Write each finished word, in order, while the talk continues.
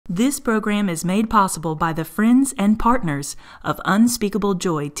This program is made possible by the friends and partners of Unspeakable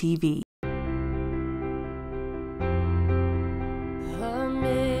Joy TV.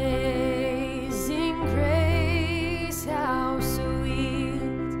 Amazing grace, how sweet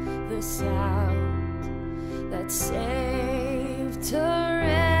the sound that saved a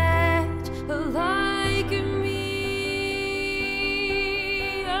wretch like me.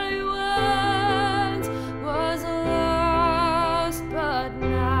 I once was lost, but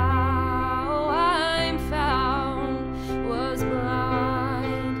now I'm found, was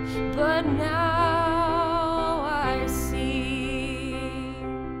blind, but now I see.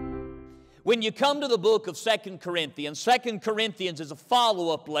 When you come to the book of 2 Corinthians, 2 Corinthians is a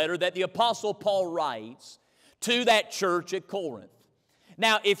follow-up letter that the Apostle Paul writes to that church at Corinth.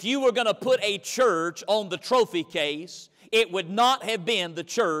 Now, if you were going to put a church on the trophy case, it would not have been the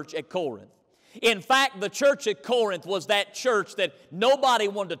church at Corinth. In fact, the church at Corinth was that church that nobody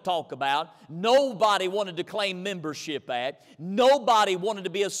wanted to talk about, nobody wanted to claim membership at, nobody wanted to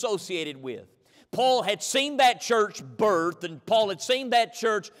be associated with. Paul had seen that church birthed, and Paul had seen that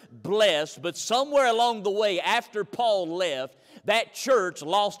church blessed, but somewhere along the way, after Paul left, that church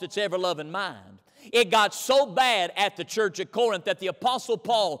lost its ever-loving mind. It got so bad at the church at Corinth that the Apostle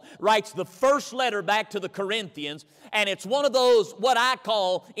Paul writes the first letter back to the Corinthians, and it's one of those, what I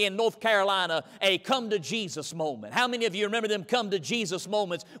call in North Carolina, a come to Jesus moment. How many of you remember them come to Jesus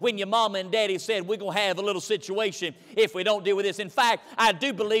moments when your mama and daddy said, we're going to have a little situation if we don't deal with this? In fact, I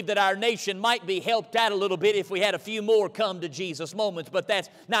do believe that our nation might be helped out a little bit if we had a few more come to Jesus moments, but that's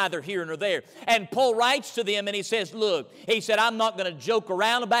neither here nor there. And Paul writes to them and he says, look, he said, I'm not going to joke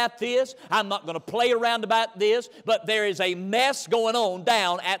around about this. I'm not going to play around about this, but there is a mess going on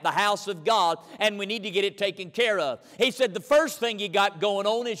down at the house of God, and we need to get it taken care of. He said the first thing you got going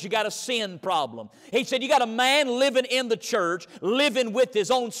on is you got a sin problem. He said you got a man living in the church, living with his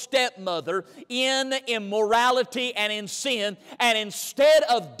own stepmother in immorality and in sin, and instead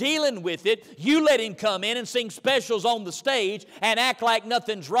of dealing with it, you let him come in and sing specials on the stage and act like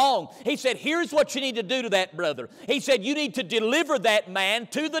nothing's wrong. He said, here's what you need to do to that brother. He said, you need to deliver that man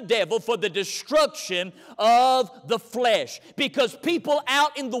to the devil for the destruction of the flesh, because people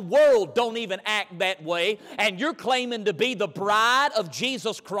out in the world don't even act that way, and you're claiming to be the bride of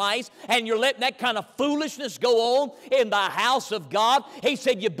Jesus Christ, and you're letting that kind of foolishness go on in the house of God. He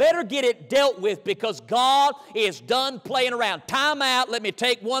said you better get it dealt with, because God is done playing around. Time out. Let me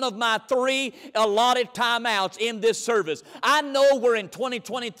take one of my 3 allotted timeouts in this service. I know we're in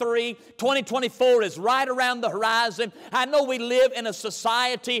 2023. 2024 is right around the horizon. I know we live in a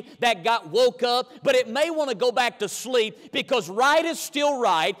society that got woke up, but it may want to go back to sleep, because right is still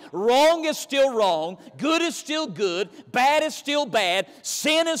right, wrong is still wrong, good is still good, bad is still bad,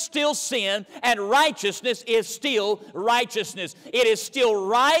 sin is still sin, and righteousness is still righteousness. It is still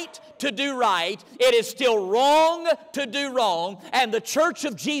right to do right. It is still wrong to do wrong. And the church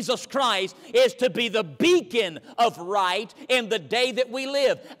of Jesus Christ is to be the beacon of right in the day that we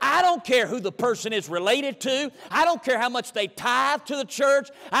live. I don't care who the person is related to. I don't care how much they tithe to the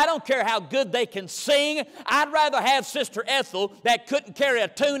church. I don't care how good they can sing. I'd rather have Sister Ethel that couldn't carry a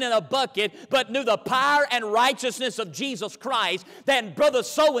tune in a bucket but knew the power and righteousness of Jesus Christ than Brother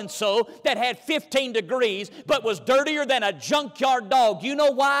so-and-so that had 15 degrees but was dirtier than a junkyard dog. You know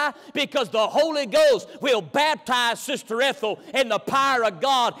why? Because the Holy Ghost will baptize Sister Ethel in the power of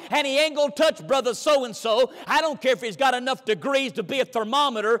God, and he ain't going to touch Brother so-and-so. I don't care if he's got enough degrees to be a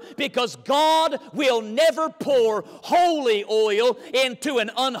thermometer, because God will never pour holy oil into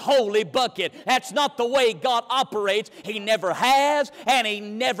an unholy bucket. That's not the way God operates. He never has, and he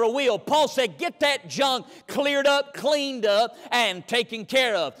never will. Paul said, get that junk cleared up, cleaned up, and taken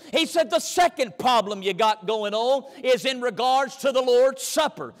care of. He said the second problem you got going on is in regards to the Lord's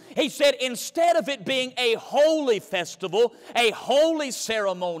Supper. He said instead of it being a holy festival, a holy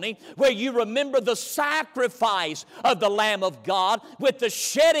ceremony where you remember the sacrifice of the Lamb of God with the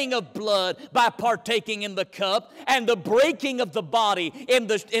shedding of blood by partaking in the cup and the breaking of the body in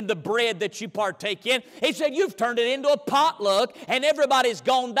the bread that you partake in, he said you've turned it into a potluck and everybody's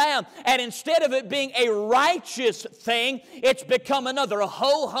gone down. And instead of it being a righteous thing, it's become another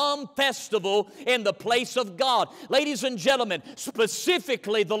ho-hum festival in the place of God. Ladies and gentlemen,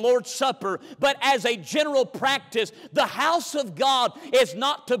 specifically the Lord's Supper, but as a general practice, the house of God is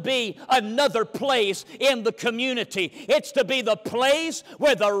not to be another place in the community. It's to be the place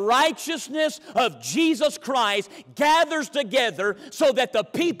where the righteousness of Jesus Christ gathers together so that the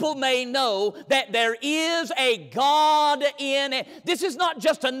people may know that there is a God in it. This is not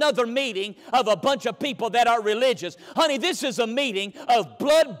just another meeting of a bunch of people that are religious. Honey, this is a meeting of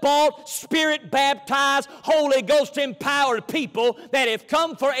blood-bought, Spirit-baptized, Holy Ghost-empowered people that have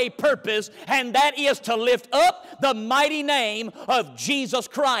come for a purpose, and that is to lift up the mighty name of Jesus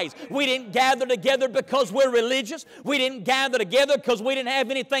Christ. We didn't gather together because we're religious. We didn't gather together because we didn't have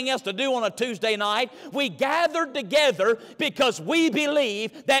anything else to do on a Tuesday night. We gathered together because we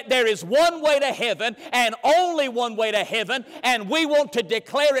believe that there is one way to heaven and only one way to heaven, and we want to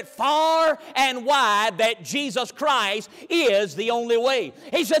declare it far and wide that Jesus Christ is the only way.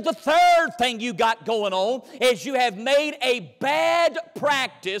 He said the third thing you got going on is you have made a bad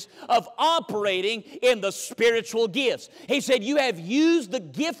practice of operating in the spiritual gifts. He said you have used the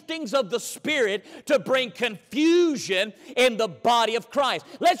giftings of the Spirit to bring confusion in the body of Christ.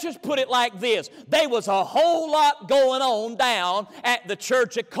 Let's just put it like this. There was a whole lot going on down at the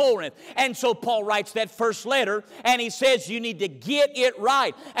church at Corinth. And so Paul writes that first letter, and he says you need to get it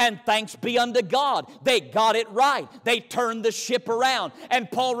right. And thanks be unto God, they got it right. They turned the ship around. And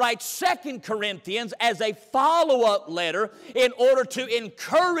Paul writes 2 Corinthians as a follow-up letter in order to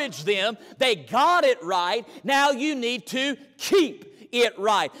encourage them. They got it right. Now you need to keep it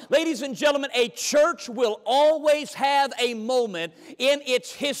right. Ladies and gentlemen, a church will always have a moment in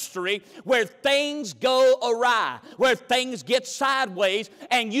its history where things go awry, where things get sideways,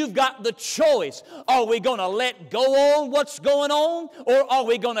 and you've got the choice. Are we going to let go on what's going on, or are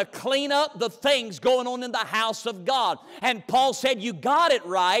we going to clean up the things going on in the house of God? And Paul said, you got it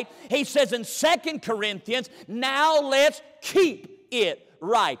right. He says in 2 Corinthians, now let's keep it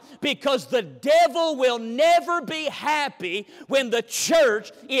right. Because the devil will never be happy when the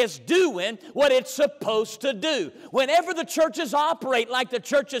church is doing what it's supposed to do. Whenever the churches operate like the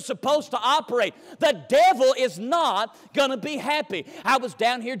church is supposed to operate, the devil is not going to be happy. I was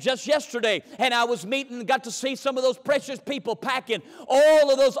down here just yesterday, and I was meeting and got to see some of those precious people packing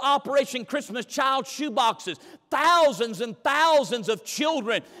all of those Operation Christmas Child shoeboxes. Thousands and thousands of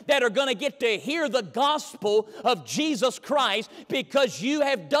children that are going to get to hear the gospel of Jesus Christ because you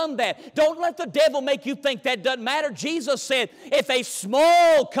have done that. Don't let the devil make you think that doesn't matter. Jesus said, if a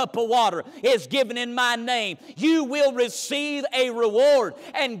small cup of water is given in my name, you will receive a reward.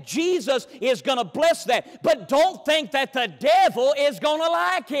 And Jesus is going to bless that. But don't think that the devil is going to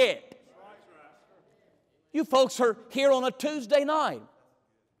like it. You folks are here on a Tuesday night.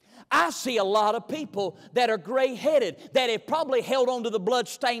 I see a lot of people that are gray-headed, that have probably held on to the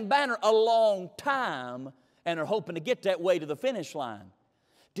blood-stained banner a long time and are hoping to get that way to the finish line.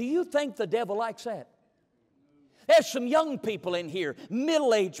 Do you think the devil likes that? There's some young people in here,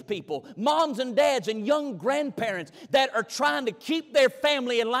 middle-aged people, moms and dads and young grandparents that are trying to keep their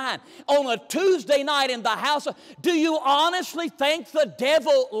family in line. On a Tuesday night in the house, do you honestly think the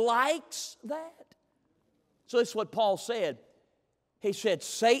devil likes that? So this is what Paul said. He said,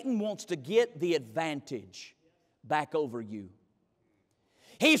 Satan wants to get the advantage back over you.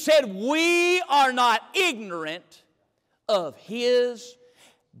 He said, we are not ignorant of his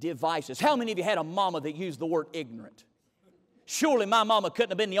devices. How many of you had a mama that used the word ignorant? Surely my mama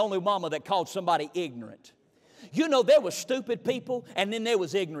couldn't have been the only mama that called somebody ignorant. You know, there were stupid people, and then there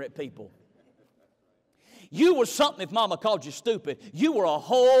was ignorant people. You were something if mama called you stupid. You were a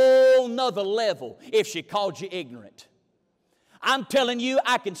whole nother level if she called you ignorant. I'm telling you,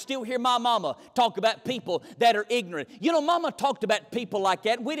 I can still hear my mama talk about people that are ignorant. You know, mama talked about people like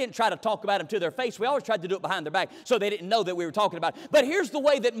that. We didn't try to talk about them to their face. We always tried to do it behind their back so they didn't know that we were talking about it. But here's the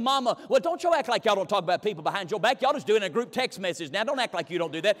way that mama, well, don't y'all act like y'all don't talk about people behind your back. Y'all just do it in a group text message. Now, don't act like you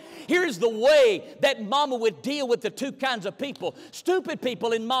don't do that. Here's the way that mama would deal with the two kinds of people. Stupid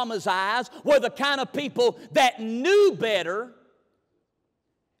people in mama's eyes were the kind of people that knew better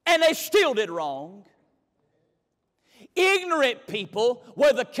and they still did wrong. Ignorant people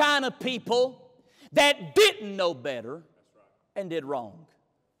were the kind of people that didn't know better and did wrong.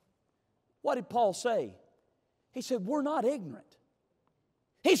 What did Paul say? He said, we're not ignorant.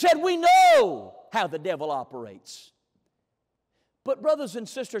 He said, we know how the devil operates. But brothers and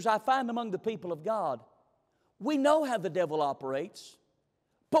sisters, I find among the people of God, we know how the devil operates,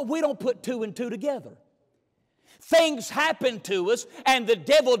 but we don't put two and two together. Things happen to us and the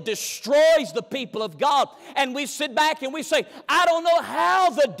devil destroys the people of God. And we sit back and we say, I don't know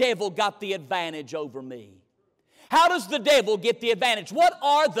how the devil got the advantage over me. How does the devil get the advantage? What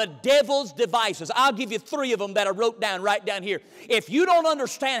are the devil's devices? I'll give you 3 of them that I wrote down right down here. If you don't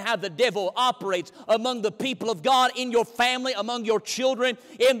understand how the devil operates among the people of God, in your family, among your children,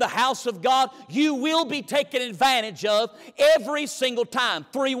 in the house of God, you will be taken advantage of every single time.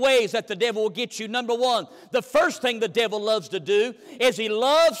 3 ways that the devil will get you. Number 1, the first thing the devil loves to do is he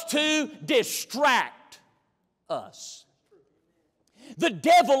loves to distract us. The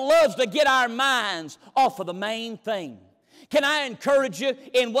devil loves to get our minds off of the main thing. Can I encourage you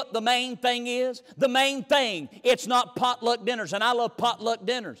in what the main thing is? The main thing, it's not potluck dinners, and I love potluck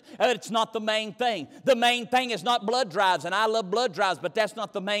dinners. It's not the main thing. The main thing is not blood drives, and I love blood drives, but that's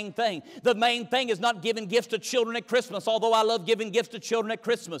not the main thing. The main thing is not giving gifts to children at Christmas, although I love giving gifts to children at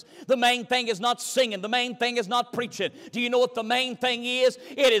Christmas. The main thing is not singing. The main thing is not preaching. Do you know what the main thing is?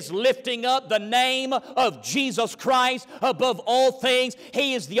 It is lifting up the name of Jesus Christ above all things.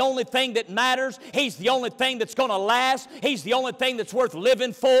 He is the only thing that matters. He's the only thing that's going to last. He's the only thing that's worth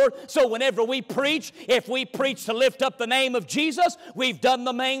living for. So whenever we preach, if we preach to lift up the name of Jesus, we've done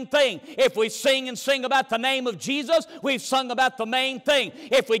the main thing. If we sing and sing about the name of Jesus, we've sung about the main thing.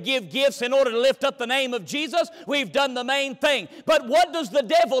 If we give gifts in order to lift up the name of Jesus, we've done the main thing. But what does the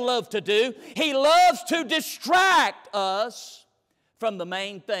devil love to do? He loves to distract us from the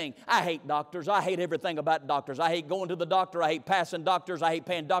main thing. I hate doctors. I hate everything about doctors. I hate going to the doctor. I hate passing doctors. I hate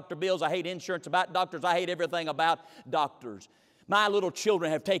paying doctor bills. I hate insurance about doctors. I hate everything about doctors. My little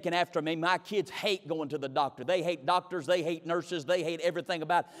children have taken after me. My kids hate going to the doctor. They hate doctors. They hate nurses. They hate everything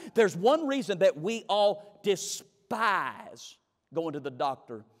about it. There's one reason that we all despise going to the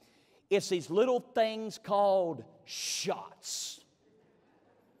doctor. It's these little things called shots.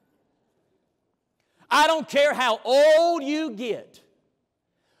 I don't care how old you get.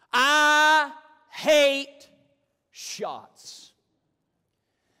 I hate shots.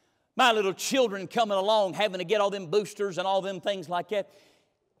 My little children coming along having to get all them boosters and all them things like that.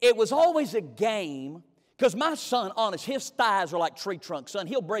 It was always a game, because my son, honest, his thighs are like tree trunks, son.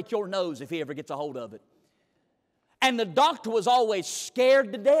 He'll break your nose if he ever gets a hold of it. And the doctor was always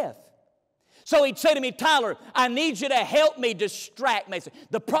scared to death. So he'd say to me, Tyler, I need you to help me distract Mason.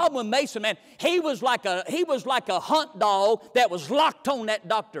 The problem with Mason, man, he was like a hunt dog that was locked on that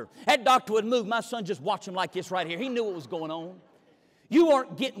doctor. That doctor would move. My son just watched him like this right here. He knew what was going on. You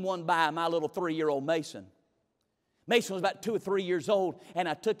weren't getting one by my little 3-year-old Mason. Mason was about 2 or 3 years old, and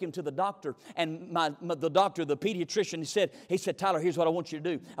I took him to the doctor. And the doctor, the pediatrician, he said, Tyler, here's what I want you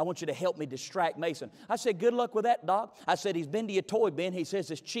to do. I want you to help me distract Mason. I said, good luck with that, Doc. I said, he's been to your toy bin. He says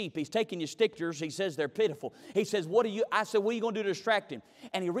it's cheap. He's taking your stickers. He says they're pitiful. He says, I said, what are you going to do to distract him?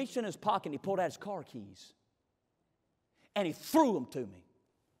 And he reached in his pocket and he pulled out his car keys. And he threw them to me.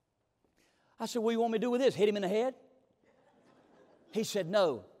 I said, what do you want me to do with this? Hit him in the head? He said,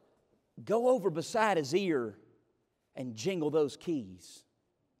 no. Go over beside his ear and jingle those keys.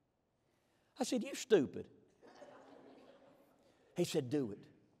 I said, you stupid. He said, do it.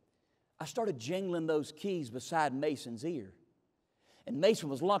 I started jingling those keys beside Mason's ear. And Mason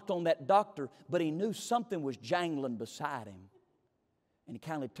was locked on that doctor, but he knew something was jangling beside him. And he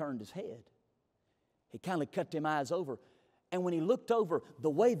kindly turned his head. He kindly cut them eyes over. And when he looked over, the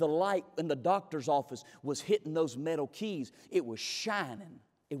way the light in the doctor's office was hitting those metal keys, it was shining.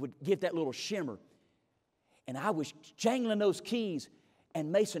 It would get that little shimmer. And I was jangling those keys,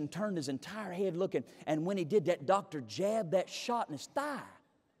 and Mason turned his entire head looking. And when he did, that doctor jabbed that shot in his thigh.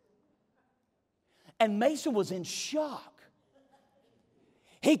 And Mason was in shock.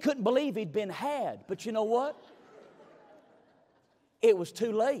 He couldn't believe he'd been had. But you know what? It was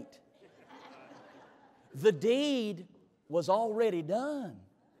too late. The deed was already done.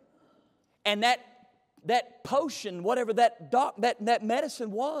 And that potion, whatever that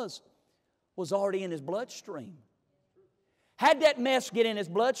medicine was already in his bloodstream. Had that mess get in his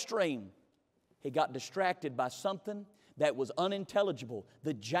bloodstream, he got distracted by something that was unintelligible,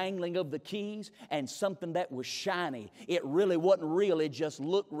 the jangling of the keys, and something that was shiny. It really wasn't real, it just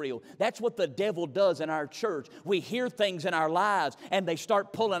looked real. That's what the devil does in our church. We hear things in our lives, and they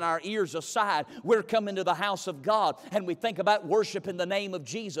start pulling our ears aside. We're coming to the house of God, and we think about worship in the name of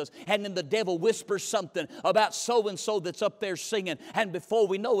Jesus, and then the devil whispers something about so-and-so that's up there singing, and before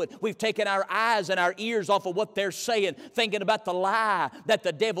we know it, we've taken our eyes and our ears off of what they're saying, thinking about the lie that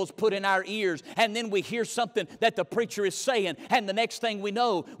the devil's put in our ears, and then we hear something that the preacher is is saying. And the next thing we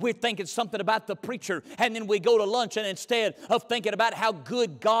know, we're thinking something about the preacher. And then we go to lunch, and instead of thinking about how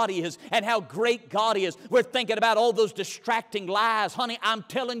good God is and how great God is, we're thinking about all those distracting lies. Honey, I'm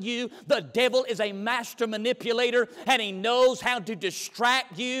telling you, the devil is a master manipulator, and he knows how to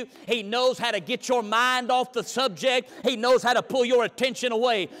distract you. He knows how to get your mind off the subject. He knows how to pull your attention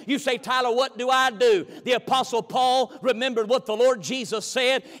away. You say, Tyler, what do I do? The Apostle Paul remembered what the Lord Jesus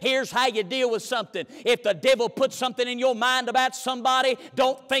said. Here's how you deal with something. If the devil puts something in your mind about somebody,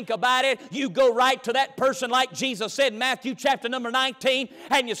 don't think about it. You go right to that person like Jesus said in Matthew chapter number 19,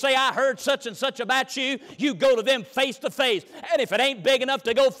 and you say, I heard such and such about you. You go to them face to face. And if it ain't big enough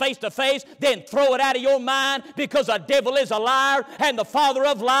to go face to face, then throw it out of your mind, because the devil is a liar and the father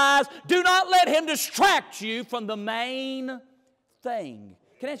of lies. Do not let him distract you from the main thing.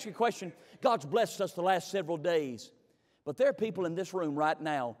 Can I ask you a question? God's blessed us the last several days, but there are people in this room right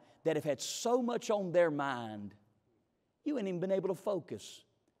now that have had so much on their mind, you ain't even been able to focus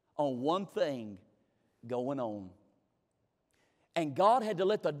on one thing going on. And God had to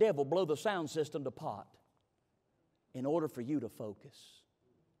let the devil blow the sound system to pot in order for you to focus,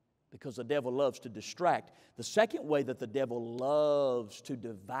 because the devil loves to distract. The second way that the devil loves to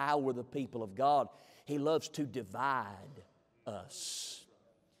devour the people of God, he loves to divide us.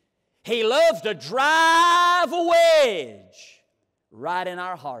 He loves to drive a wedge right in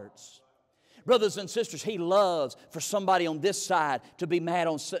our hearts. Brothers and sisters, he loves for somebody on this side to be mad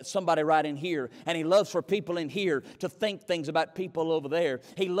on somebody right in here. And he loves for people in here to think things about people over there.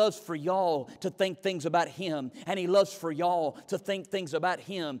 He loves for y'all to think things about him. And he loves for y'all to think things about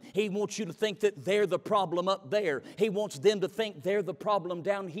him. He wants you to think that they're the problem up there. He wants them to think they're the problem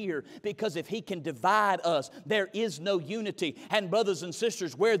down here. Because if he can divide us, there is no unity. And brothers and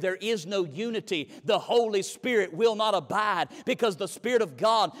sisters, where there is no unity, the Holy Spirit will not abide, because the Spirit of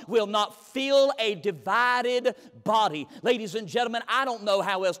God will not fill a divided body. Ladies and gentlemen, I don't know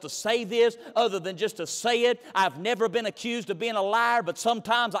how else to say this other than just to say it. I've never been accused of being a liar, but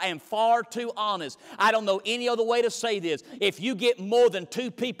sometimes I am far too honest. I don't know any other way to say this. If you get more than two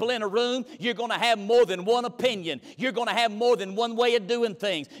people in a room, you're going to have more than one opinion. You're going to have more than one way of doing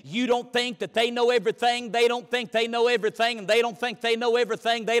things. You don't think that they know everything. They don't think they know everything, and they don't think they know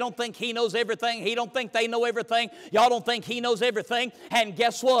everything. They don't think he knows everything. He don't think they know everything. Y'all don't think he knows everything. And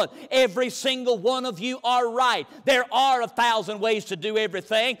guess what? Every single one of you are right. There are 1,000 ways to do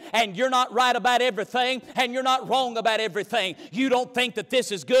everything, and you're not right about everything, and you're not wrong about everything. You don't think that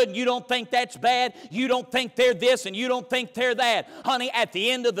this is good, and you don't think that's bad. You don't think they're this, and you don't think they're that. Honey, at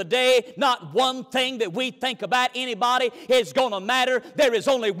the end of the day, not one thing that we think about anybody is going to matter. There is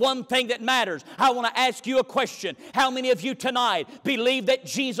only one thing that matters. I want to ask you a question. How many of you tonight believe that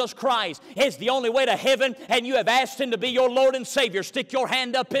Jesus Christ is the only way to heaven, and you have asked Him to be your Lord and Savior? Stick your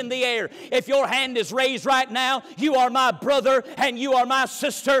hand up in the air. If your hand is raised right now, you are my brother and you are my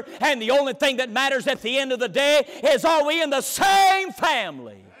sister, and the only thing that matters at the end of the day is, are we in the same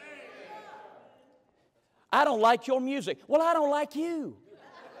family? I don't like your music. Well, I don't like you.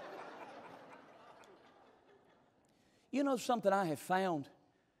 You know something I have found?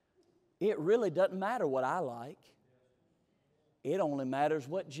 It really doesn't matter what I like. It only matters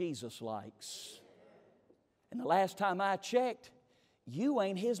what Jesus likes. And the last time I checked, you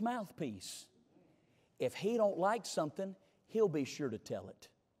ain't His mouthpiece. If He don't like something, He'll be sure to tell it.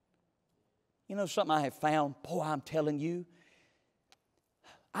 You know something I have found? Boy, I'm telling you,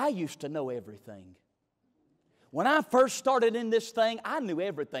 I used to know everything. When I first started in this thing, I knew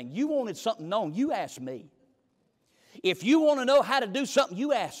everything. You wanted something known, you asked me. If you want to know how to do something,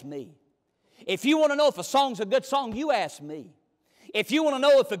 you ask me. If you want to know if a song's a good song, you ask me. If you want to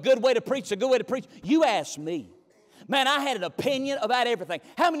know if a good way to preach is a good way to preach, you ask me. Man, I had an opinion about everything.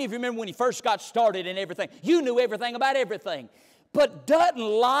 How many of you remember when you first got started in everything? You knew everything about everything. But doesn't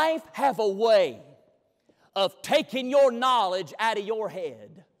life have a way of taking your knowledge out of your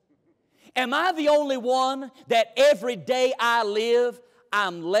head? Am I the only one that every day I live,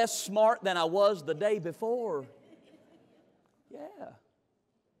 I'm less smart than I was the day before? Yeah.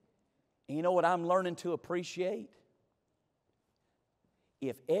 And you know what I'm learning to appreciate?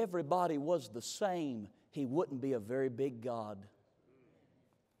 If everybody was the same, He wouldn't be a very big God.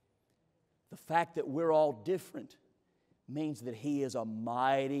 The fact that we're all different means that He is a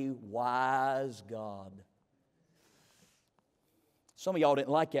mighty, wise God. Some of y'all didn't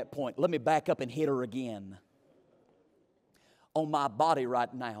like that point. Let me back up and hit her again. On my body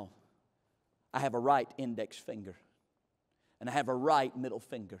right now, I have a right index finger, and I have a right middle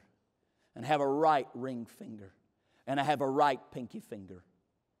finger, and I have a right ring finger, and I have a right pinky finger.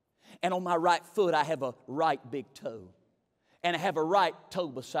 And on my right foot, I have a right big toe. And I have a right toe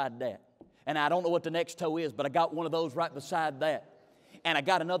beside that. And I don't know what the next toe is, but I got one of those right beside that. And I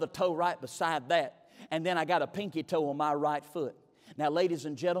got another toe right beside that. And then I got a pinky toe on my right foot. Now, ladies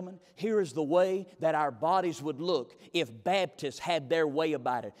and gentlemen, here is the way that our bodies would look if Baptists had their way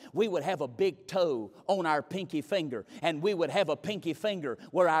about it. We would have a big toe on our pinky finger, and we would have a pinky finger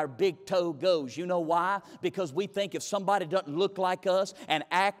where our big toe goes. You know why? Because we think if somebody doesn't look like us and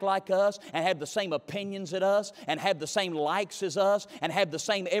act like us and have the same opinions as us and have the same likes as us and have the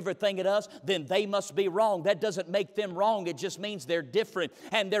same everything as us, then they must be wrong. That doesn't make them wrong. It just means they're different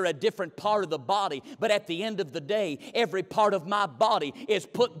and they're a different part of the body. But at the end of the day, every part of my body is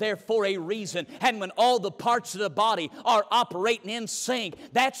put there for a reason. And when all the parts of the body are operating in sync,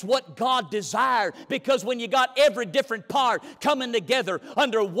 that's what God desired. Because when you got every different part coming together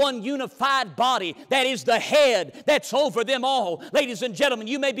under one unified body, that is the head that's over them all. Ladies and gentlemen,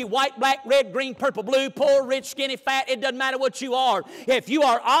 you may be white, black, red, green, purple, blue, poor, rich, skinny, fat. It doesn't matter what you are. If you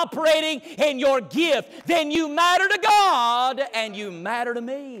are operating in your gift, then you matter to God and you matter to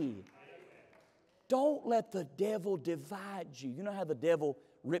me. Don't let the devil divide you. You know how the devil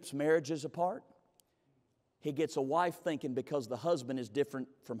rips marriages apart? He gets a wife thinking because the husband is different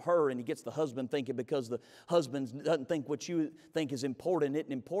from her, and he gets the husband thinking because the husband doesn't think what you think is important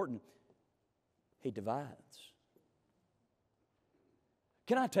isn't important. He divides.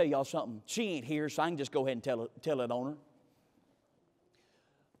 Can I tell y'all something? She ain't here, so I can just go ahead and tell it on her.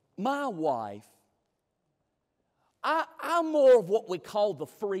 My wife, I'm more of what we call the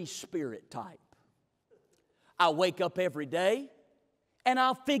free spirit type. I wake up every day and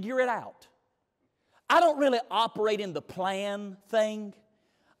I'll figure it out. I don't really operate in the plan thing.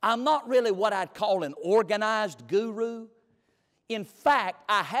 I'm not really what I'd call an organized guru. In fact,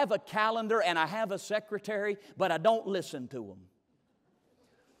 I have a calendar and I have a secretary, but I don't listen to them.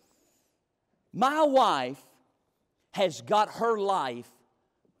 My wife has got her life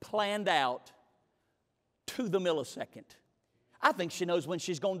planned out to the millisecond. I think she knows when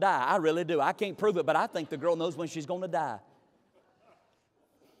she's going to die. I really do. I can't prove it, but I think the girl knows when she's going to die.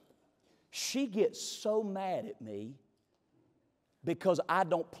 She gets so mad at me because I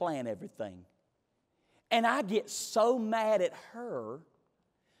don't plan everything. And I get so mad at her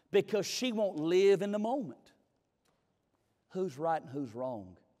because she won't live in the moment. Who's right and who's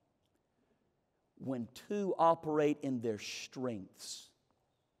wrong? When two operate in their strengths,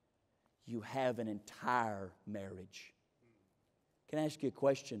 you have an entire marriage. Can I ask you a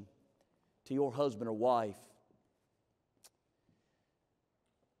question to your husband or wife?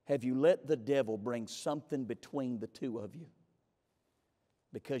 Have you let the devil bring something between the two of you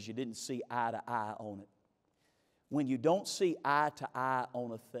because you didn't see eye to eye on it? When you don't see eye to eye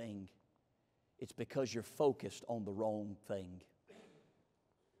on a thing, it's because you're focused on the wrong thing.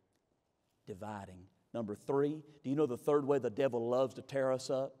 Dividing. Number 3, do you know the third way the devil loves to tear us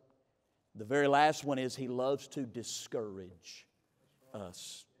up? The very last one is he loves to discourage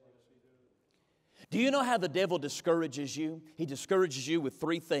us. Do you know how the devil discourages you? He discourages you with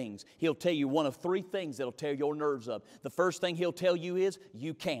 3 things. He'll tell you one of 3 things that'll tear your nerves up. The first thing he'll tell you is,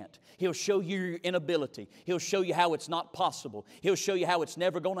 you can't. He'll show you your inability. He'll show you how it's not possible. He'll show you how it's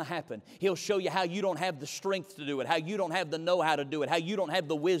never going to happen. He'll show you how you don't have the strength to do it, how you don't have the know-how to do it, how you don't have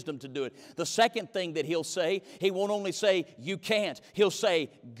the wisdom to do it. The second thing that he'll say, he won't only say, you can't. He'll say,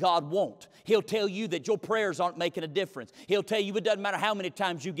 God won't. He'll tell you that your prayers aren't making a difference. He'll tell you it doesn't matter how many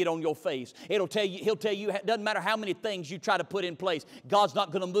times you get on your face. He'll tell you it doesn't matter how many things you try to put in place. God's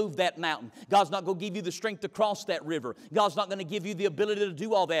not going to move that mountain. God's not going to give you the strength to cross that river. God's not going to give you the ability to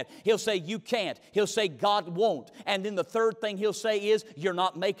do all that. He'll say you can't. He'll say God won't. And then the third thing he'll say is you're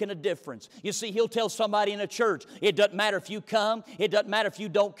not making a difference. You see, he'll tell somebody in a church, it doesn't matter if you come. It doesn't matter if you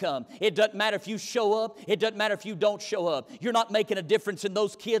don't come. It doesn't matter if you show up. It doesn't matter if you don't show up. You're not making a difference in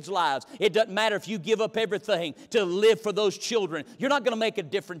those kids' lives. It doesn't matter if you give up everything to live for those children. You're not going to make a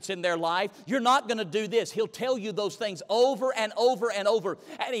difference in their life. You're not going to do this. He'll tell you those things over and over and over.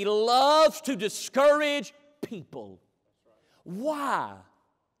 And he loves to discourage people. Why?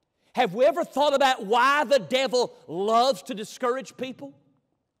 Have we ever thought about why the devil loves to discourage people?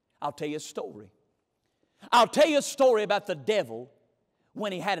 I'll tell you a story. I'll tell you a story about the devil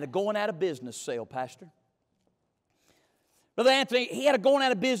when he had a going out of business sale, Pastor. Brother Anthony, he had a going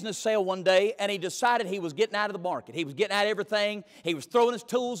out of business sale one day, and he decided he was getting out of the market. He was getting out of everything. He was throwing his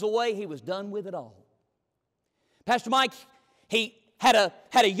tools away. He was done with it all. Pastor Mike, he had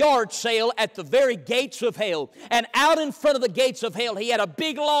a yard sale at the very gates of hell. And out in front of the gates of hell, he had a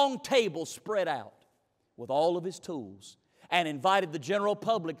big long table spread out with all of his tools and invited the general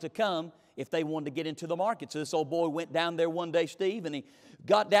public to come if they wanted to get into the market. So this old boy went down there one day, Steve, and he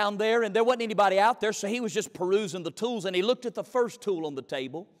got down there, and there wasn't anybody out there, so he was just perusing the tools, and he looked at the first tool on the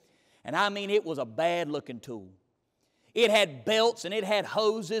table, And I mean, it was a bad-looking tool. It had belts, and it had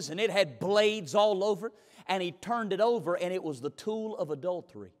hoses, and it had blades all over it. And he turned it over, and it was the tool of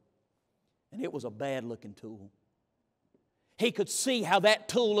adultery. And it was a bad-looking tool. He could see how that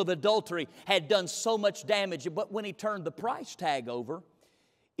tool of adultery had done so much damage. But when he turned the price tag over,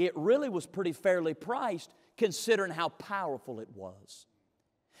 it really was pretty fairly priced considering how powerful it was.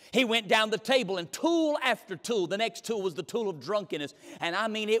 He went down the table and tool after tool. The next tool was the tool of drunkenness. And I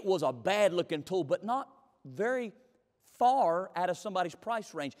mean, it was a bad-looking tool, but not very far out of somebody's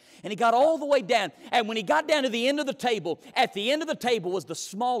price range. And he got all the way down. And when he got down to the end of the table, at the end of the table was the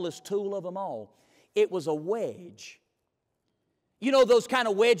smallest tool of them all. It was a wedge. You know those kind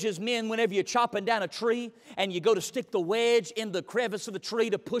of wedges, men, whenever you're chopping down a tree and you go to stick the wedge in the crevice of the tree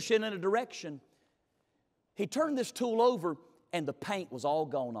to push it in a direction. He turned this tool over and the paint was all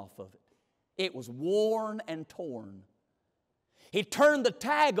gone off of it. It was worn and torn. He turned the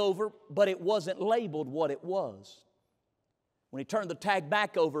tag over, but it wasn't labeled what it was. When he turned the tag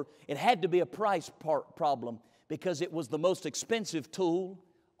back over, it had to be a price problem because it was the most expensive tool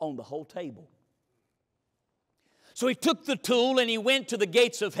on the whole table. So he took the tool and he went to the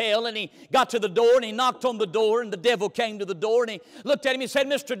gates of hell and he got to the door and he knocked on the door and the devil came to the door and he looked at him and said,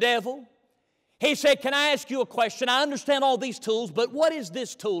 Mr. Devil, he said, can I ask you a question? I understand all these tools, but what is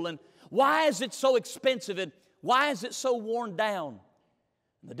this tool and why is it so expensive and why is it so worn down?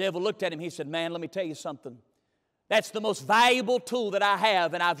 And the devil looked at him. He said, man, let me tell you something. That's the most valuable tool that I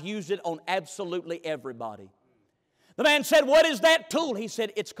have and I've used it on absolutely everybody. The man said, what is that tool? He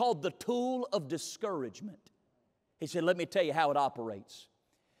said, it's called the tool of discouragement. He said, let me tell you how it operates.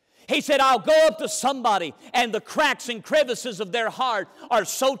 He said, I'll go up to somebody and the cracks and crevices of their heart are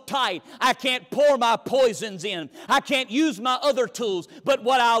so tight I can't pour my poisons in. I can't use my other tools. But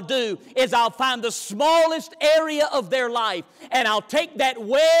what I'll do is I'll find the smallest area of their life and I'll take that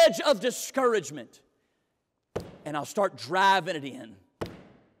wedge of discouragement and I'll start driving it in.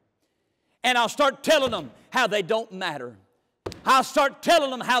 And I'll start telling them how they don't matter. I'll start telling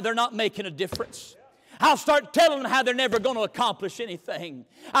them how they're not making a difference. I'll start telling them how they're never going to accomplish anything.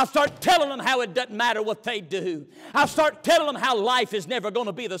 I'll start telling them how it doesn't matter what they do. I'll start telling them how life is never going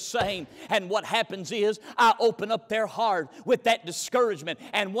to be the same. And what happens is I open up their heart with that discouragement.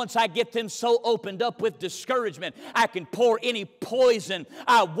 And once I get them so opened up with discouragement, I can pour any poison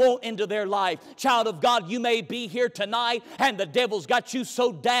I want into their life. Child of God, you may be here tonight and the devil's got you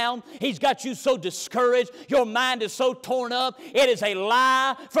so down. He's got you so discouraged. Your mind is so torn up. It is a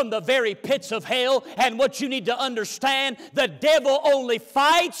lie from the very pits of hell. And what you need to understand, the devil only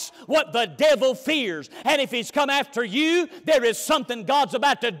fights what the devil fears. And if he's come after you, there is something God's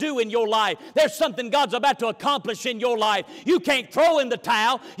about to do in your life. There's something God's about to accomplish in your life. You can't throw in the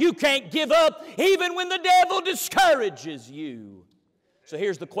towel. You can't give up even when the devil discourages you. So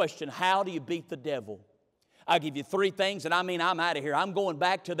here's the question, how do you beat the devil? I'll give you three things, and I mean, I'm out of here. I'm going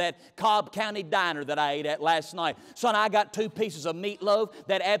back to that Cobb County diner that I ate at last night. Son, I got 2 pieces of meatloaf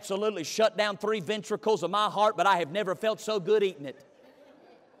that absolutely shut down 3 ventricles of my heart, but I have never felt so good eating it.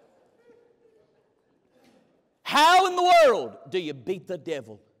 How in the world do you beat the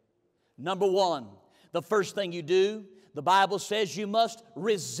devil? Number one, the first thing you do, the Bible says you must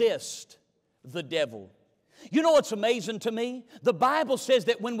resist the devil. You know what's amazing to me? The Bible says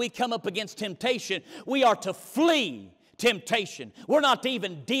that when we come up against temptation, we are to flee temptation. We're not to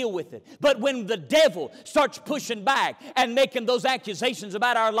even deal with it. But when the devil starts pushing back and making those accusations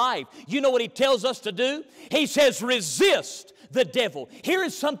about our life, you know what he tells us to do? He says, resist the devil. Here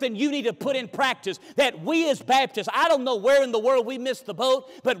is something you need to put in practice that we as Baptists, I don't know where in the world we missed the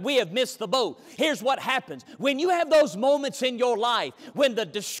boat, but we have missed the boat. Here's what happens. When you have those moments in your life when the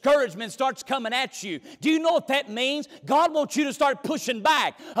discouragement starts coming at you, do you know what that means? God wants you to start pushing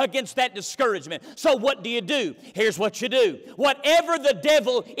back against that discouragement. So what do? Here's what you do. Whatever the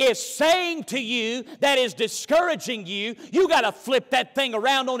devil is saying to you that is discouraging you, you got to flip that thing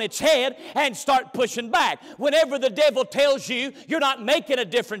around on its head and start pushing back. Whenever the devil tells you you're not making a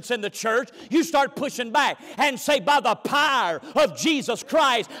difference in the church, you start pushing back and say, by the power of Jesus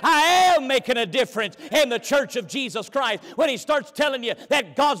Christ, I am making a difference in the church of Jesus Christ. When he starts telling you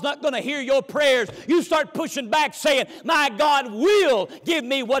that God's not going to hear your prayers, you start pushing back saying, my God will give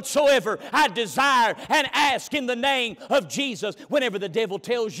me whatsoever I desire and ask in the name of Jesus. Whenever the devil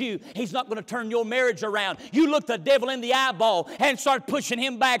tells you he's not going to turn your marriage around, you look the devil in the eyeball and start pushing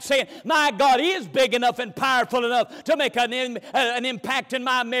him back saying, my God is big enough and powerful enough to make an impact in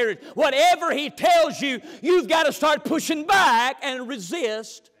my marriage. Whatever he tells you, you've got to start pushing back and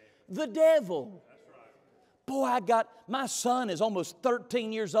resist the devil. Boy, my son is almost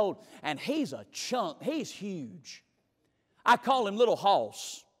 13 years old, and he's a chunk. He's huge. I call him Little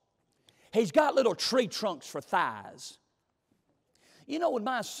Hoss. He's got little tree trunks for thighs. You know, when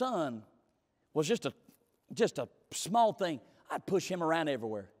my son was just a small thing, I'd push him around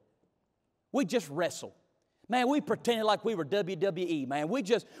everywhere. We'd just wrestle. Man, we pretended like we were WWE, man.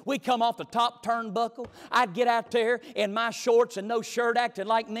 We come off the top turnbuckle. I'd get out there in my shorts and no shirt acting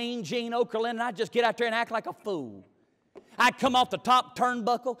like Mean Gene Okerlund, and I'd just get out there and act like a fool. I'd come off the top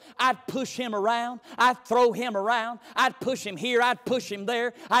turnbuckle. I'd push him around. I'd throw him around. I'd push him here. I'd push him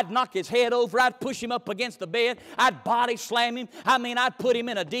there. I'd knock his head over. I'd push him up against the bed. I'd body slam him. I'd put him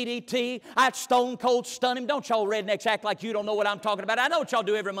in a DDT. I'd stone cold stun him. Don't y'all rednecks act like you don't know what I'm talking about. I know what y'all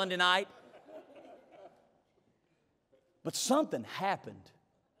do every Monday night. But something happened.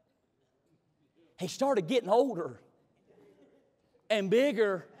 He started getting older and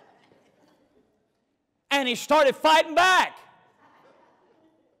bigger, and he started fighting back.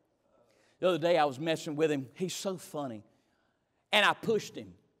 The other day I was messing with him. He's so funny. And I pushed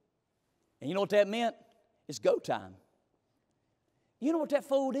him. And you know what that meant? It's go time. You know what that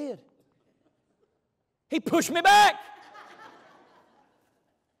fool did? He pushed me back.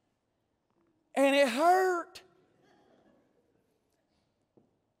 And it hurt.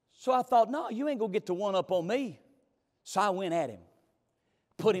 So I thought, no, you ain't going to get the one up on me. So I went at him.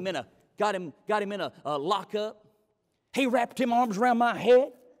 Got him in a lockup. He wrapped his arms around my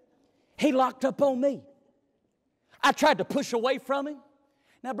head. He locked up on me. I tried to push away from him.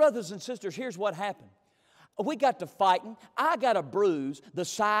 Now, brothers and sisters, here's what happened. We got to fighting. I got a bruise the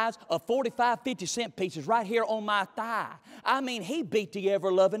size of 45, 50-cent pieces right here on my thigh. I mean, he beat the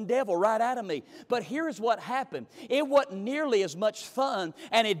ever-loving devil right out of me. But here's what happened. It wasn't nearly as much fun,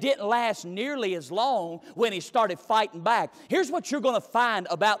 and it didn't last nearly as long when he started fighting back. Here's what you're going to find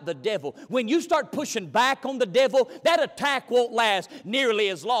about the devil. When you start pushing back on the devil, that attack won't last nearly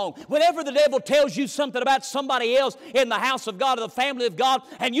as long. Whenever the devil tells you something about somebody else in the house of God or the family of God,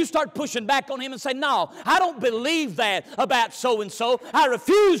 and you start pushing back on him and say, no, I don't believe that about so-and-so. I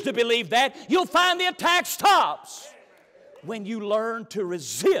refuse to believe that. You'll find the attack stops when you learn to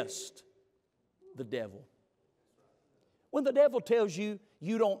resist the devil. When the devil tells you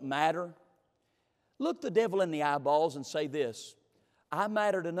you don't matter, look the devil in the eyeballs and say this: I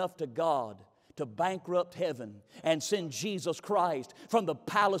mattered enough to God to bankrupt heaven and send Jesus Christ from the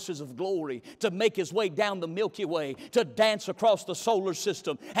palaces of glory to make His way down the Milky Way, to dance across the solar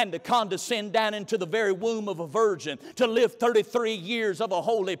system, and to condescend down into the very womb of a virgin, to live 33 years of a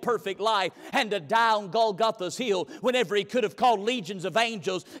holy, perfect life, and to die on Golgotha's hill. Whenever He could have called legions of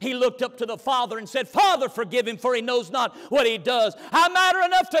angels, He looked up to the Father and said, Father, forgive him, for he knows not what he does. I matter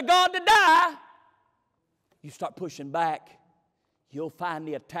enough to God to die. You start pushing back, you'll find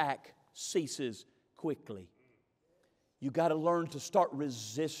the attack ceases quickly. You got to learn to start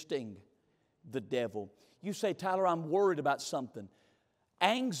resisting the devil. You say, Tyler, I'm worried about something.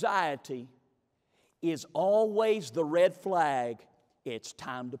 Anxiety is always the red flag. It's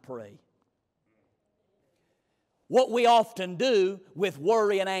time to pray. What we often do with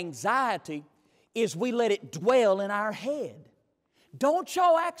worry and anxiety is we let it dwell in our head. Don't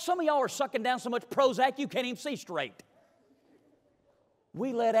y'all act, some of y'all are sucking down so much Prozac you can't even see straight.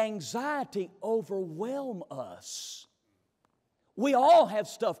 We let anxiety overwhelm us. We all have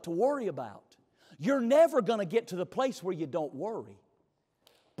stuff to worry about. You're never going to get to the place where you don't worry.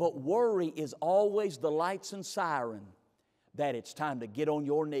 But worry is always the lights and siren that it's time to get on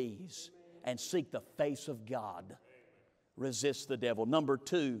your knees and seek the face of God. Resist the devil. Number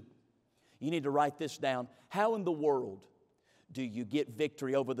 2, you need to write this down. How in the world do you get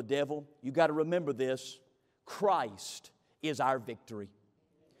victory over the devil? You got to remember this. Christ is our victory.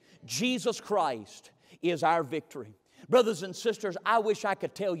 Jesus Christ is our victory. Brothers and sisters, I wish I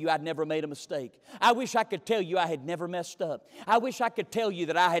could tell you I'd never made a mistake. I wish I could tell you I had never messed up. I wish I could tell you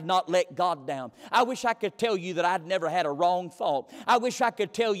that I had not let God down. I wish I could tell you that I'd never had a wrong thought. I wish I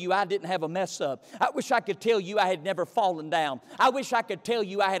could tell you I didn't have a mess up. I wish I could tell you I had never fallen down. I wish I could tell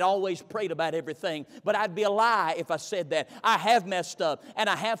you I had always prayed about everything. But I'd be a lie if I said that. I have messed up, and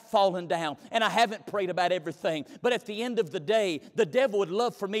I have fallen down, and I haven't prayed about everything. But at the end of the day, the devil would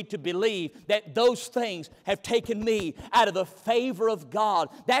love for me to believe that those things have taken me out of the favor of God.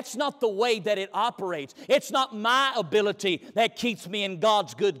 That's not the way that it operates. It's not my ability that keeps me in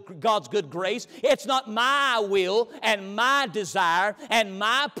God's good grace. It's not my will and my desire and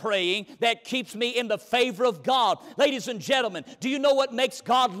my praying that keeps me in the favor of God. Ladies and gentlemen, do you know what makes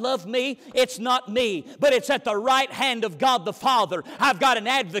God love me? It's not me, but it's at the right hand of God the Father. I've got an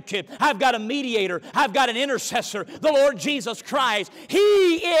advocate. I've got a mediator. I've got an intercessor, the Lord Jesus Christ.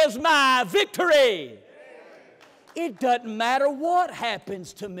 He is my victory. It doesn't matter what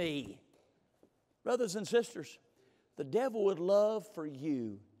happens to me. Brothers and sisters, the devil would love for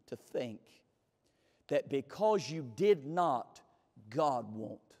you to think that because you did not, God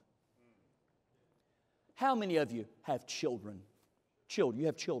won't. How many of you have children? Children, you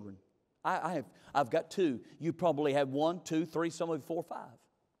have children. I've got two. You probably have 1, 2, 3, some of you 4, 5.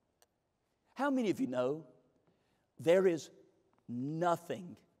 How many of you know there is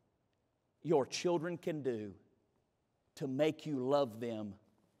nothing your children can do to make you love them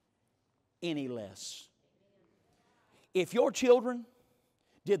any less? If your children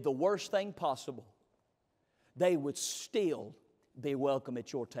did the worst thing possible, they would still be welcome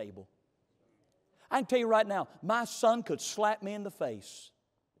at your table. I can tell you right now, my son could slap me in the face,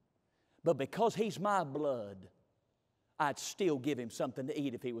 but because he's my blood, I'd still give him something to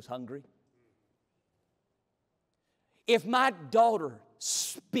eat if he was hungry. If my daughter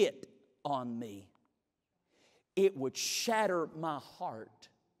spit on me, it would shatter my heart,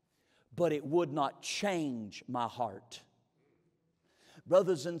 but it would not change my heart.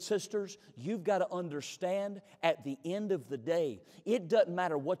 Brothers and sisters, you've got to understand at the end of the day, it doesn't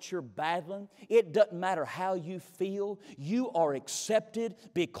matter what you're battling. It doesn't matter how you feel. You are accepted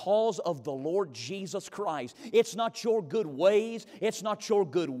because of the Lord Jesus Christ. It's not your good ways. It's not your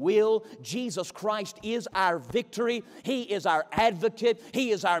good will. Jesus Christ is our victory. He is our advocate.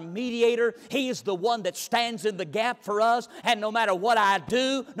 He is our mediator. He is the one that stands in the gap for us. And no matter what I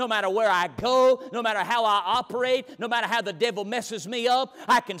do, no matter where I go, no matter how I operate, no matter how the devil messes me up,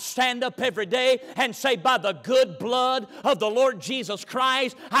 I can stand up every day and say, by the good blood of the Lord Jesus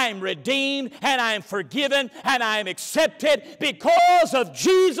Christ, I am redeemed and I am forgiven and I am accepted because of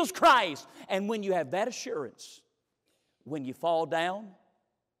Jesus Christ. And when you have that assurance, when you fall down,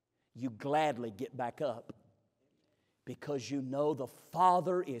 you gladly get back up because you know the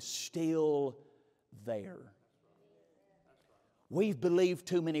Father is still there. We've believed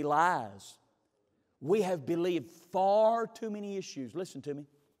too many lies. We have believed far too many issues. Listen to me.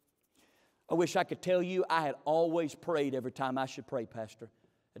 I wish I could tell you I had always prayed every time I should pray, Pastor.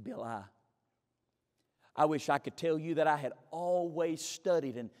 It'd be a lie. I wish I could tell you that I had always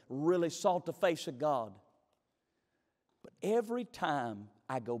studied and really sought the face of God. But every time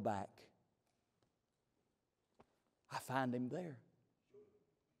I go back, I find Him there.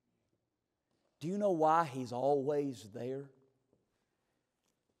 Do you know why He's always there?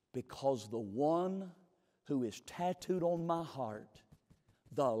 Because the one who is tattooed on my heart,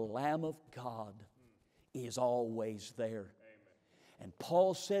 the Lamb of God, is always there. Amen. And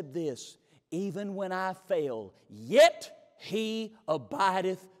Paul said this, even when I fail, yet He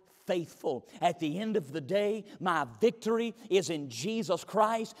abideth faithful. At the end of the day, my victory is in Jesus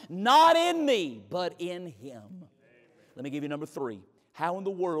Christ, not in me, but in Him. Amen. Let me give you number 3. How in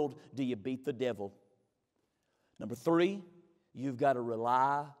the world do you beat the devil? Number 3, you've got to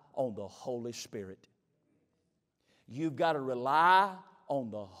rely on the Holy Spirit. You've got to rely on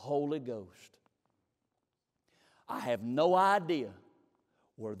the Holy Ghost. I have no idea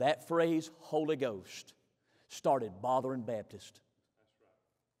where that phrase Holy Ghost started bothering Baptists.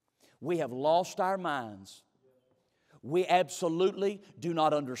 We have lost our minds. We absolutely do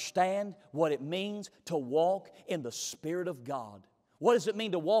not understand what it means to walk in the Spirit of God. What does it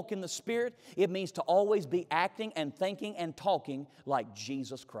mean to walk in the Spirit? It means to always be acting and thinking and talking like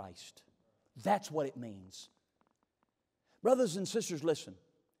Jesus Christ. That's what it means. Brothers and sisters, listen.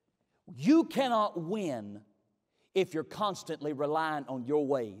 You cannot win if you're constantly relying on your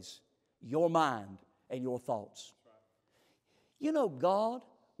ways, your mind, and your thoughts. You know, God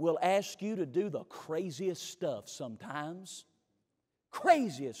will ask you to do the craziest stuff sometimes.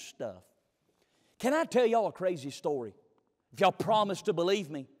 Craziest stuff. Can I tell y'all a crazy story? If y'all promise to believe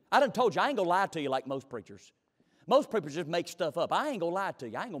me. I done told you, I ain't going to lie to you like most preachers. Most preachers just make stuff up. I ain't going to lie to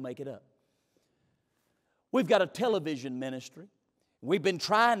you. I ain't going to make it up. We've got a television ministry. We've been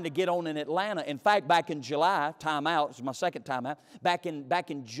trying to get on in Atlanta. In fact, back in July, time out, this is my second time out. Back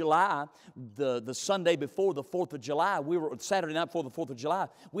in July, the Sunday before the 4th of July, Saturday night before the 4th of July,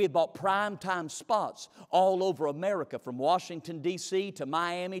 we had bought primetime spots all over America, from Washington, D.C. to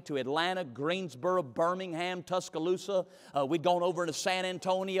Miami to Atlanta, Greensboro, Birmingham, Tuscaloosa. We'd gone over into San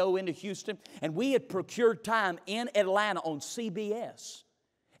Antonio, into Houston, and we had procured time in Atlanta on CBS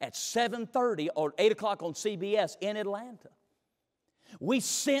at 7:30 or 8 o'clock on CBS in Atlanta. We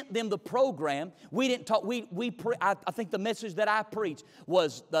sent them the program. We didn't talk. I think the message that I preached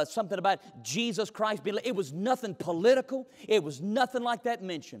was something about Jesus Christ being. It was nothing political. It was nothing like that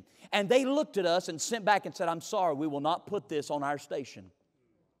mentioned. And they looked at us and sent back and said, "I'm sorry, we will not put this on our station."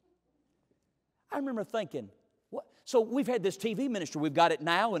 I remember thinking, what? So we've had this TV ministry. We've got it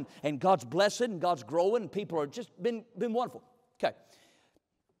now, and God's blessed and God's growing, and people are just been wonderful. Okay.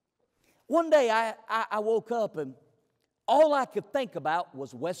 One day I woke up and all I could think about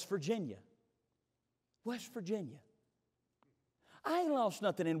was West Virginia. West Virginia. I ain't lost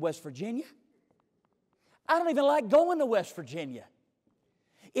nothing in West Virginia. I don't even like going to West Virginia.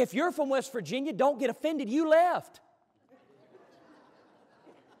 If you're from West Virginia, don't get offended. You left.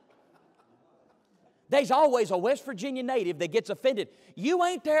 There's always a West Virginia native that gets offended. You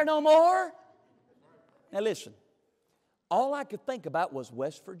ain't there no more. Now listen, all I could think about was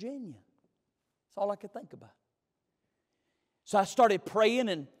West Virginia. That's all I could think about. So I started praying,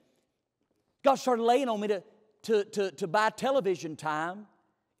 and God started laying on me to buy television time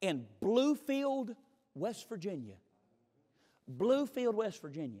in Bluefield, West Virginia. Bluefield, West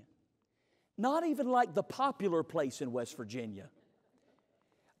Virginia. Not even like the popular place in West Virginia.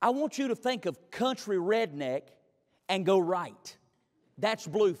 I want you to think of country redneck and go right. That's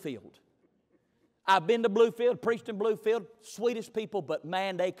Bluefield. I've been to Bluefield, preached in Bluefield, sweetest people, but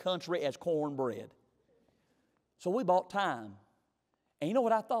man, they country as cornbread. So we bought time. And you know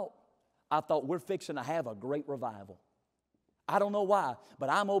what I thought? I thought we're fixing to have a great revival. I don't know why, but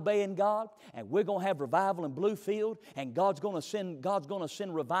I'm obeying God, and we're going to have revival in Bluefield, and God's going to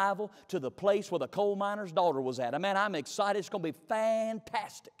send revival to the place where the coal miner's daughter was at. I mean, I'm excited. It's going to be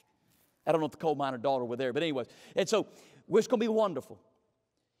fantastic. I don't know if the coal miner's daughter were there, but anyways. And so it's going to be wonderful.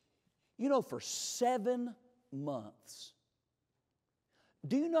 You know, for 7 months,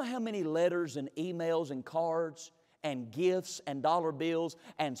 do you know how many letters and emails and cards and gifts and dollar bills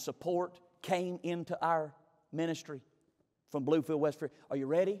and support came into our ministry from Bluefield, West Virginia? Are you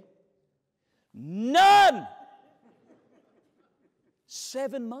ready? None!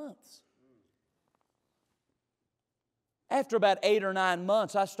 7 months. After about 8 or 9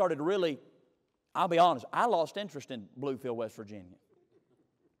 months, I started really, I'll be honest, I lost interest in Bluefield, West Virginia.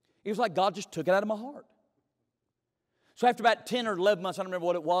 It was like God just took it out of my heart. So after about 10 or 11 months, I don't remember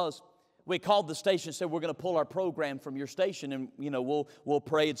what it was, we called the station and said, we're going to pull our program from your station, and we'll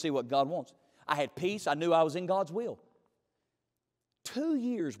pray and see what God wants. I had peace. I knew I was in God's will. 2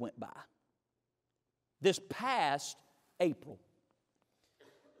 years went by. This past April,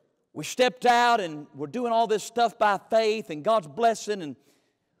 we stepped out and we're doing all this stuff by faith and God's blessing, and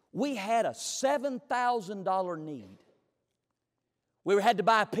we had a $7,000 need. We had to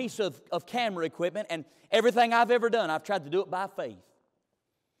buy a piece of camera equipment, and everything I've ever done, I've tried to do it by faith.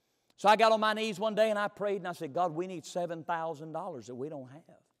 So I got on my knees one day and I prayed and I said, God, we need $7,000 that we don't have.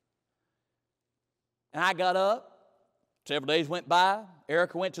 And I got up. Several days went by.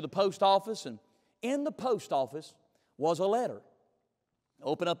 Erica went to the post office, and in the post office was a letter.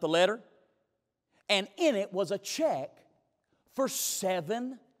 Open up the letter, and in it was a check for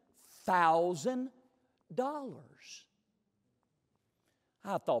 $7,000.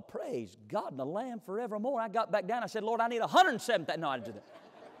 I thought, praise God in the land forevermore. I got back down. I said, Lord, I need $107,000. No, I didn't do that.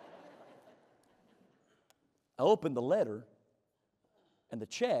 I opened the letter, and the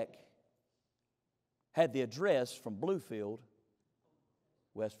check had the address from Bluefield,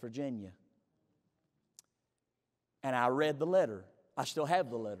 West Virginia. And I read the letter. I still have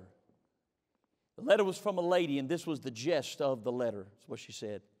the letter. The letter was from a lady, and this was the gist of the letter. That's what she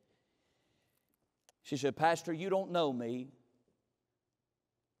said. She said, Pastor, you don't know me,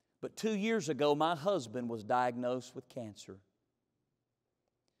 but 2 years ago my husband was diagnosed with cancer.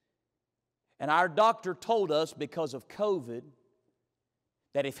 And our doctor told us because of COVID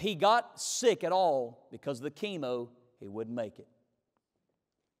that if he got sick at all because of the chemo, he wouldn't make it.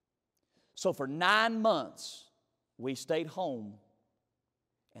 So for 9 months, we stayed home,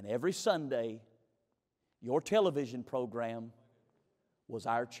 and every Sunday, your television program was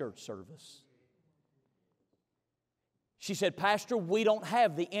our church service. She said, Pastor, we don't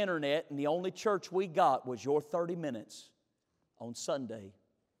have the internet, and the only church we got was your 30 minutes on Sunday.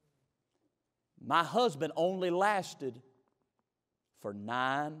 My husband only lasted for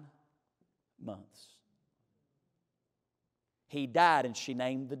 9 months. He died, and she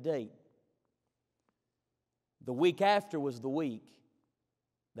named the date. The week after was the week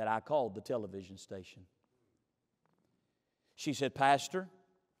that I called the television station. She said, Pastor,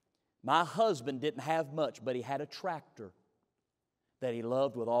 my husband didn't have much, but he had a tractor that he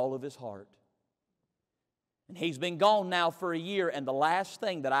loved with all of his heart. And he's been gone now for a year, and the last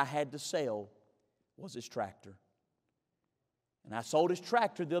thing that I had to sell was his tractor. And I sold his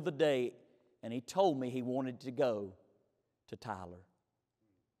tractor the other day, and he told me he wanted to go to Tyler.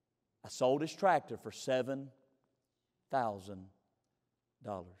 I sold his tractor for $7,000.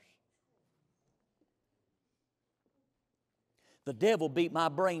 The devil beat my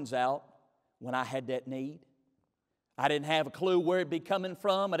brains out when I had that need. I didn't have a clue where it'd be coming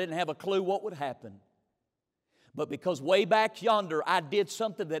from. I didn't have a clue what would happen. But because way back yonder I did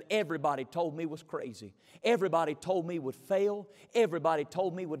something that everybody told me was crazy. Everybody told me would fail. Everybody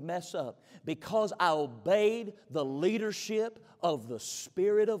told me would mess up. Because I obeyed the leadership of the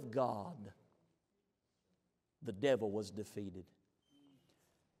Spirit of God, the devil was defeated.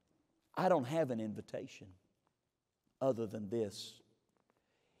 I don't have an invitation other than this.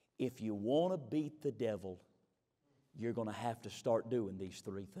 If you want to beat the devil, you're going to have to start doing these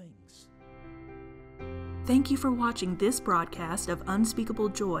 3 things. Thank you for watching this broadcast of Unspeakable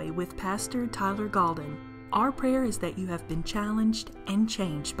Joy with Pastor Tyler Gaulden. Our prayer is that you have been challenged and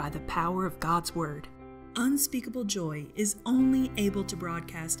changed by the power of God's Word. Unspeakable Joy is only able to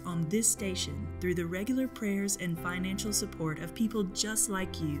broadcast on this station through the regular prayers and financial support of people just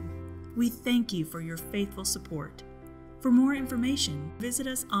like you. We thank you for your faithful support. For more information, visit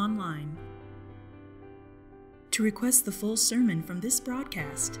us online. To request the full sermon from this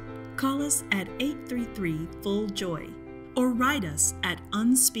broadcast, call us at 833-FULL-JOY or write us at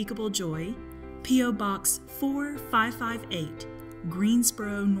Unspeakable Joy, P.O. Box 4558,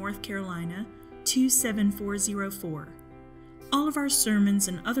 Greensboro, North Carolina 27404. All of our sermons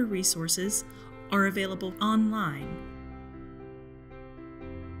and other resources are available online.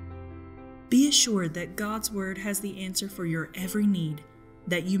 Be assured that God's Word has the answer for your every need,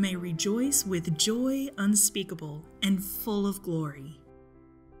 that you may rejoice with joy unspeakable and full of glory.